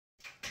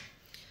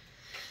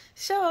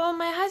So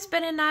my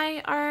husband and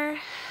I are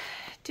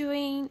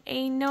doing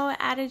a no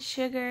added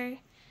sugar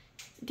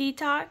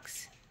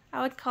detox.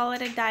 I would call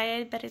it a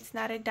diet, but it's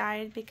not a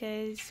diet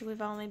because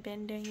we've only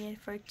been doing it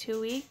for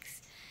 2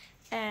 weeks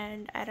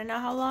and I don't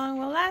know how long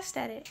we'll last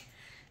at it.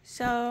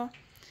 So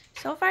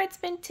far it's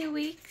been 2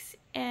 weeks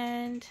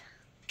and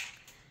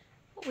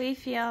we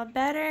feel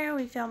better.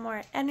 We feel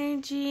more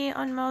energy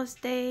on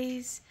most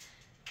days.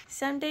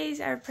 Some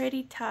days are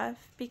pretty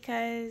tough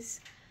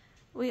because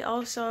we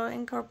also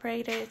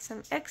incorporated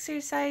some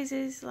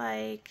exercises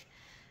like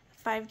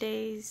 5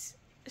 days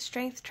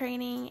strength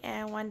training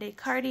and 1 day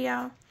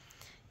cardio.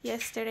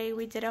 Yesterday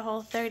we did a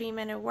whole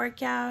 30-minute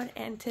workout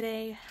and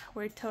today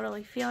we're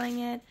totally feeling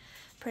it,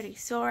 pretty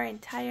sore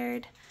and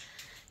tired.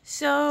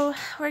 So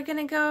we're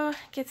gonna go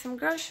get some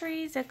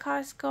groceries at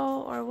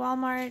Costco or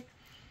Walmart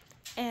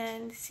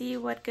and see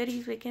what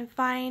goodies we can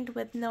find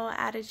with no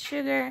added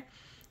sugar.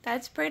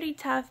 That's pretty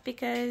tough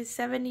because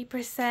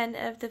 70%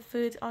 of the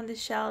foods on the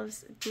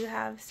shelves do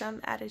have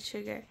some added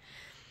sugar.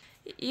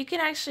 You can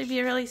actually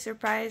be really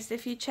surprised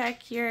if you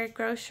check your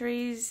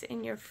groceries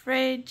in your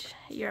fridge,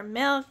 your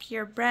milk,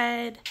 your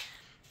bread,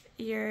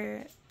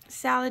 your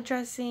salad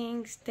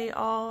dressings, they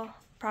all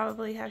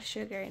probably have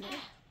sugar in it.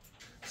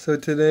 So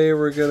today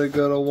we're gonna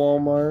go to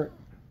Walmart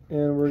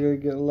and we're gonna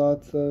get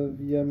lots of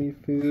yummy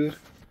food.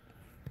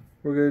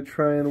 We're gonna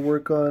try and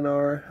work on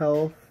our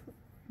health.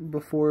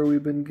 Before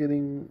we've been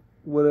getting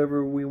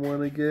whatever we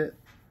want to get,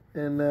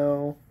 and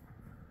now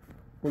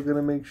we're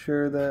gonna make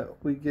sure that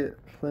we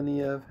get plenty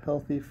of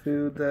healthy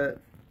food that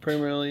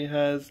primarily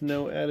has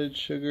no added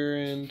sugar,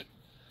 and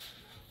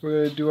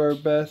we're gonna do our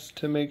best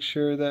to make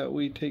sure that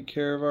we take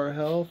care of our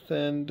health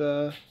and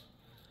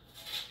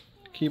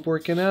keep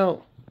working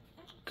out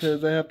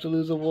because I have to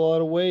lose a lot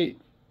of weight.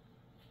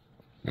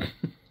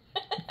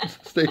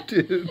 Stay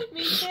tuned.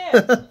 Me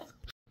too.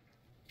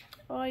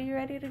 Oh, are you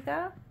ready to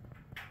go?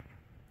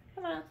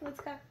 Come on, let's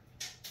go.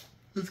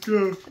 Let's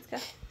go. Let's go.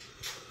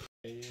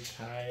 Are you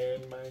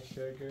tired, my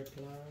sugar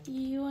plum?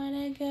 You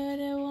wanna go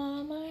to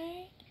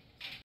Walmart?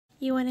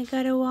 You wanna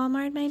go to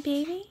Walmart, my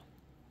baby?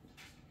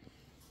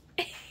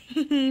 My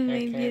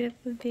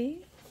beautiful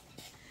baby.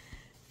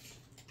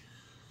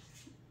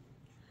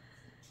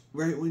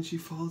 Right when she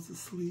falls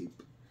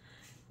asleep,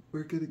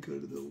 we're gonna go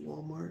to the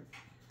Walmart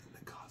and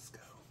the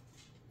Costco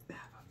and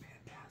have a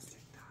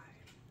fantastic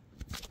time.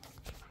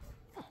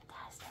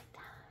 Fantastic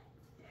time.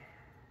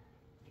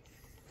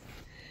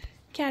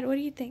 Kat, what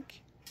do you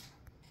think?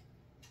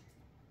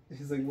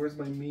 She's like, where's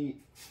my meat?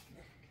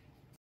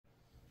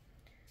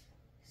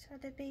 So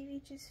the baby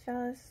just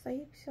fell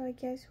asleep, so I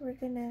guess we're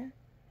gonna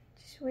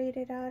just wait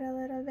it out a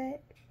little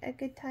bit. A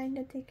good time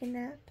to take a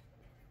nap.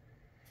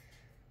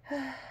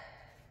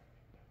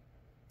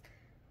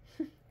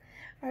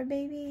 Our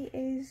baby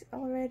is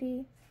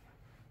already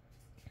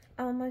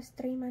almost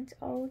 3 months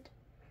old.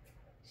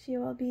 She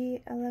will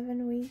be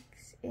 11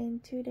 weeks in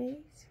 2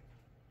 days.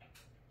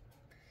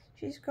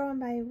 She's growing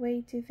by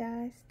way too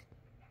fast.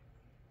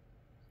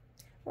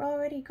 We're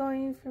already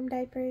going from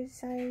diaper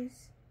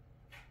size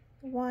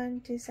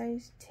 1 to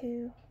size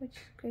 2, which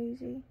is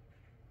crazy.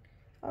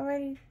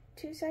 Already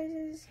 2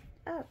 sizes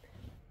up.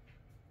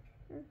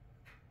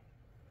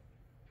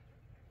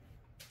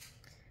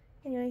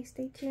 Anyway,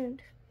 stay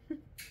tuned.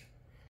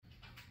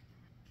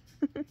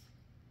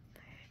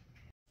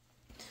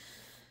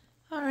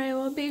 Alright,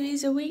 well,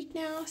 baby's a week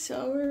now,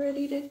 so we're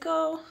ready to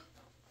go.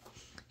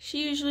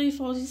 She usually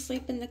falls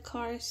asleep in the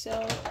car,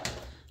 so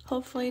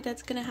hopefully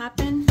that's gonna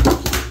happen.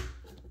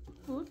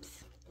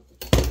 Oops.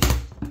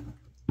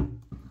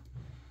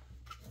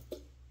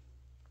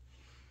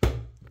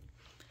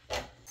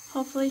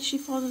 Hopefully she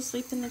falls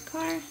asleep in the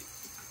car.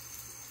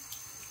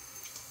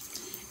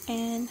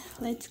 And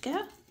let's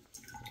go.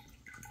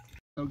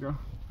 Oh, girl.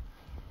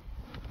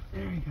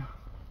 There you go.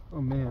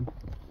 Oh, man.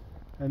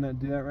 Did I not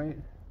do that right?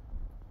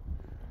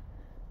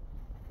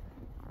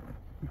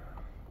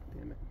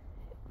 Damn it.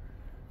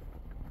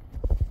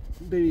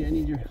 Baby, I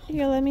need your help.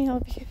 Here, let me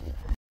help you.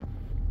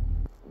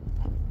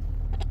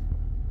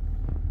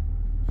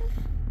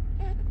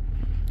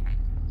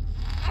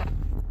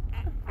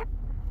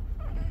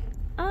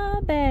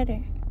 All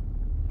better.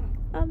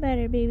 All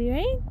better, baby,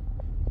 right?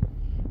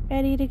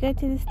 Ready to go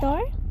to the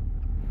store?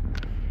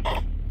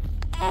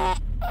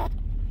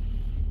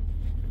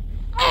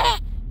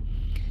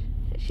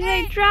 Should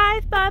I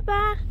drive,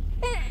 Papa?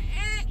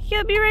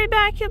 He'll be right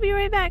back. He'll be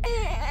right back.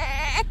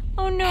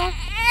 Oh, no.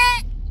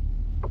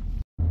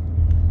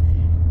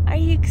 Are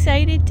you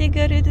excited to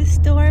go to the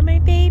store, my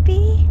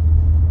baby?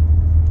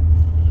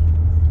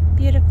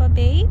 Beautiful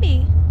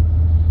baby.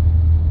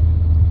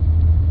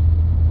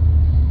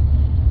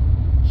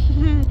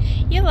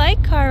 You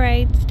like car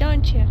rides,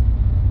 don't you?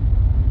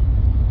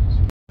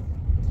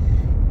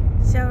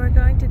 So we're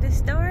going to the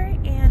store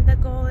and the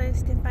goal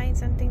is to find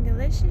something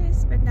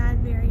delicious but not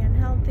very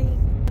unhealthy.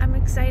 I'm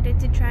excited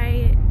to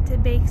try to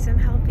bake some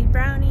healthy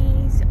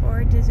brownies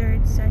or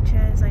desserts such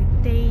as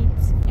like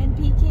dates and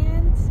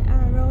pecans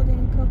rolled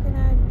in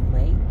coconut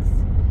flakes.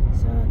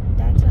 So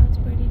that sounds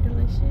pretty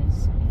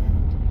delicious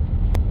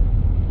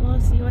and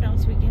we'll see what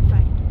else we can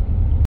find.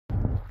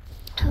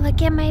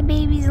 Look at my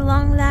baby's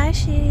long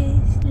lashes.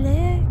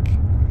 Look.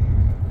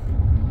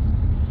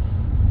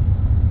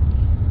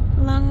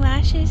 Long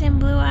lashes and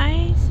blue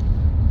eyes.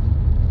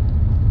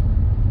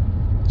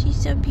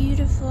 She's so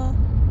beautiful.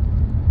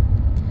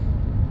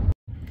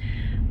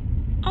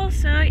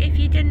 Also, if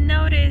you didn't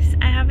notice,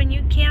 I have a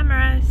new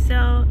camera,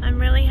 so I'm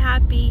really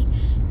happy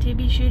to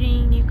be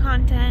shooting new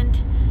content.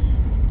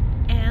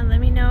 And let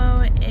me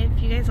know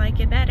if you guys like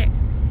it better.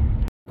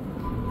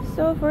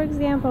 So for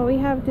example, we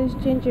have this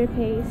ginger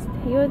paste.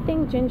 You would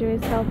think ginger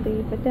is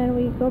healthy, but then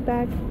we go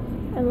back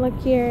and look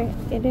here.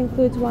 It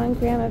includes 1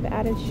 gram of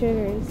added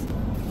sugars.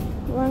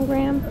 1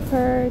 gram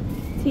per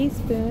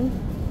teaspoon.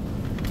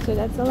 So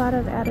that's a lot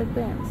of added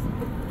grams.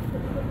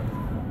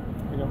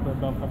 I got the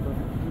bell pepper.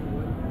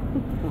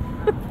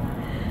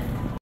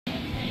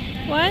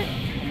 What?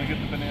 I'm gonna get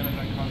the bananas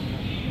at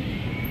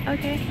Costco.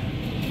 Okay.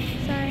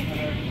 Sorry.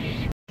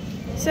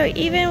 So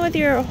even with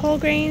your whole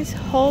grains,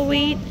 whole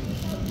wheat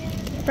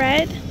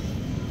bread,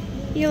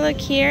 you look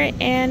here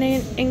and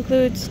it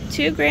includes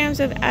 2 grams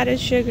of added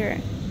sugar.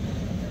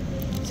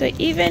 So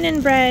even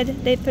in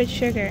bread, they put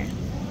sugar.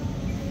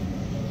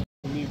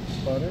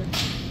 Butter?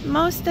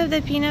 Most of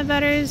the peanut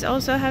butters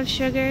also have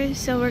sugar,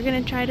 so we're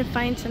gonna try to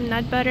find some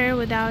nut butter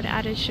without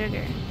added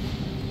sugar.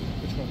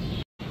 Which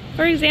one?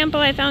 For example,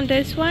 I found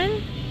this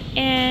one,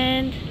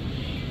 and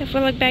if we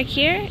look back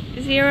here,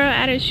 0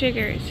 added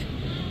sugars.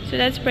 So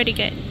that's pretty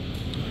good.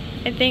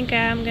 I think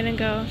I'm gonna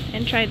go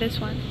and try this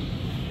one.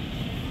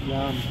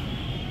 Yum.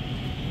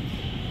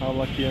 How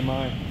lucky am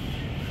I?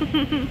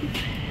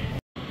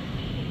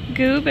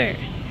 Goober.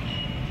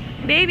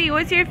 Baby,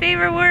 what's your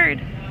favorite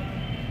word?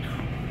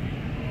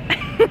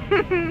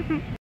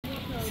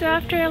 So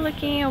after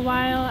looking a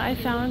while, I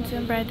found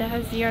some bread that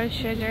has 0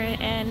 sugar,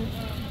 and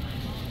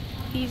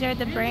these are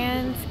the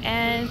brands,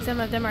 and some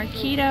of them are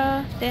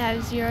keto. They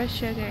have 0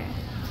 sugar,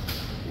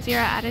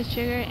 0 added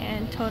sugar,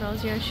 and total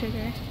 0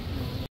 sugar.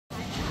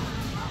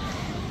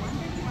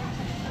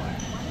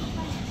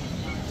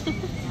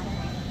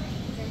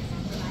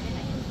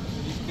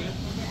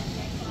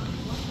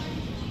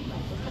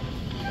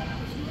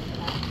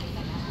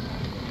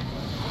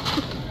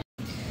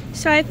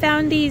 So I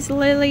found these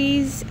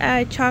Lily's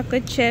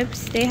chocolate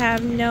chips. They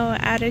have no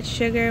added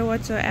sugar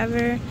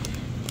whatsoever.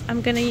 I'm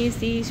gonna use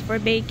these for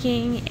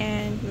baking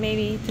and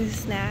maybe to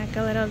snack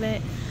a little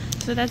bit.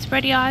 So that's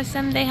pretty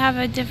awesome. They have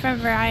a different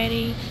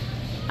variety.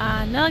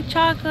 Milk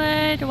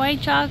chocolate,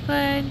 white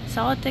chocolate,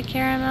 salted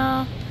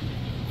caramel,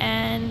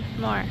 and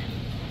more.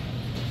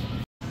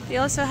 They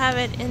also have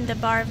it in the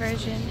bar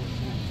version.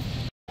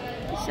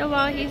 So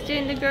while he's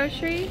doing the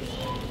groceries,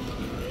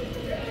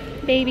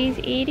 baby's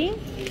eating.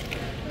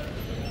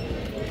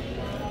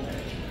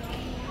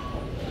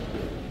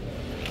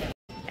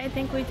 I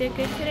think we did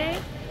good today.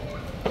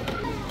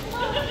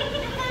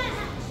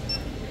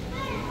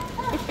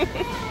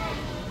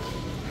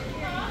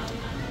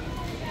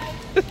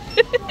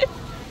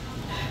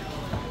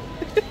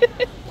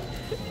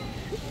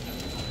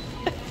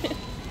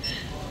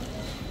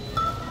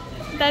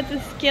 That's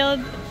a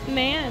skilled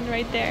man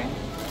right there.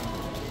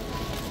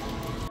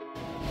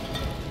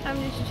 I'm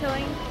just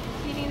chilling,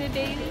 feeding the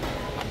baby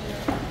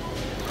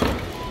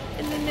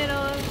in the middle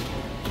of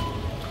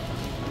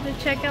the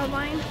checkout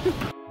line.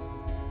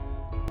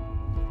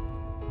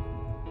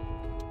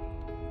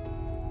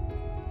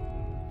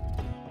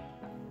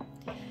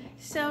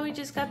 So we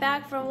just got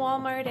back from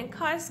Walmart and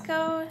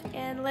Costco,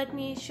 and let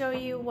me show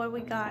you what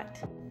we got.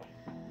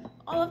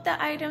 All of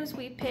the items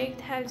we picked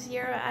have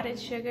 0 added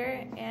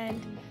sugar, and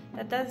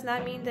that does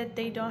not mean that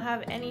they don't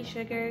have any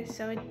sugar,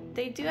 so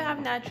they do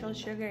have natural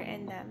sugar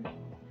in them.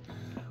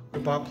 We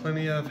bought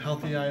plenty of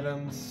healthy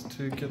items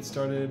to get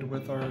started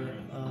with our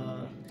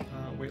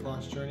weight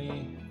loss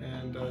journey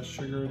and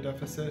sugar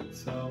deficit,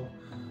 so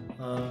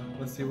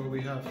let's see what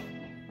we have.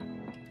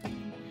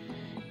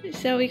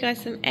 So we got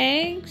some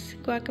eggs,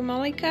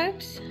 guacamole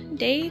cups,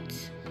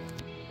 dates,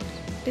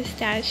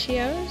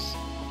 pistachios,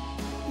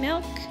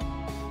 milk,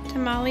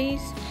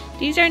 tamales.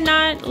 These are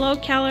not low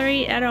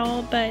calorie at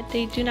all, but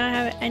they do not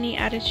have any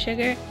added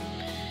sugar.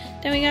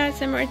 Then we got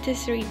some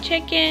rotisserie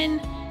chicken,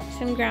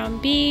 some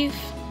ground beef,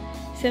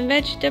 some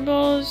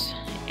vegetables,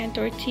 and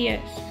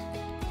tortillas.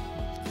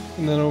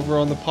 And then over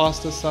on the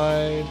pasta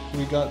side,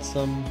 we got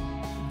some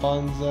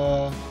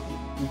Banza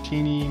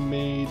Rutini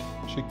made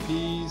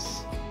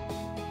chickpeas,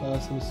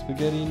 some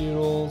spaghetti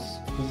noodles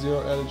with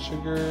 0 added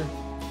sugar,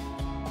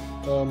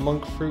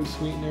 monk fruit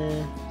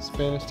sweetener,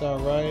 Spanish style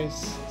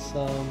rice,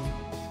 some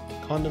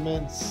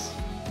condiments,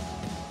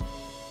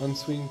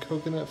 unsweetened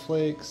coconut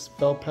flakes,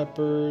 bell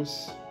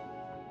peppers,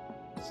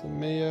 some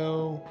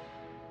mayo,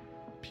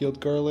 peeled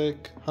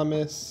garlic,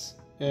 hummus,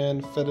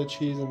 and feta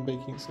cheese and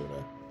baking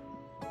soda.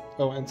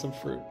 Oh, and some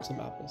fruit,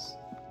 some apples,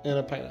 and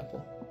a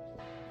pineapple.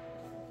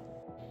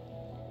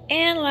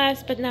 And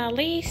last but not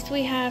least,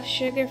 we have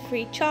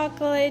sugar-free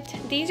chocolate.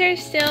 These are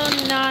still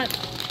not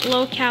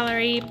low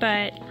calorie,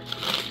 but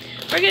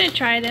we're gonna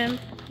try them.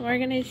 We're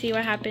gonna see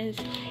what happens.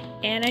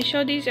 And I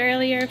showed these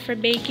earlier for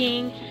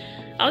baking.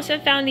 Also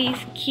found these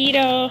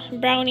keto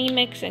brownie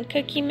mix and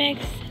cookie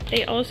mix.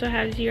 They also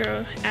have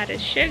 0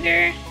 added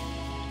sugar.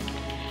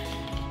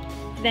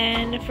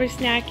 Then for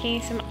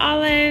snacking, some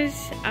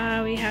olives.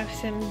 We have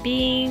some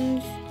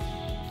beans.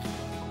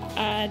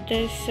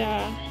 This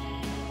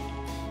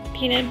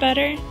peanut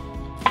butter.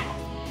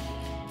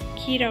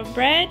 Keto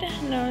bread,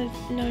 no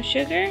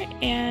sugar,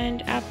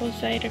 and apple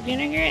cider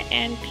vinegar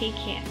and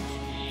pecans.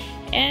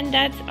 And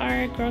that's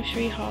our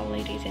grocery haul,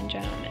 ladies and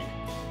gentlemen.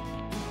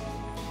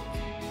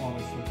 All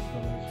this looks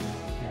delicious.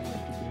 Can't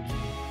wait to dig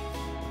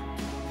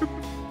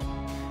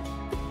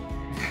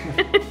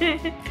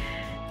in.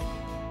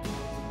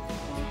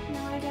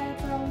 Now I gotta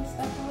throw all this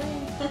stuff away.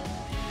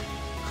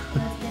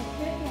 Let's get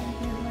cooking.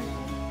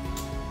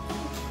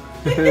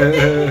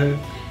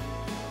 Hehehe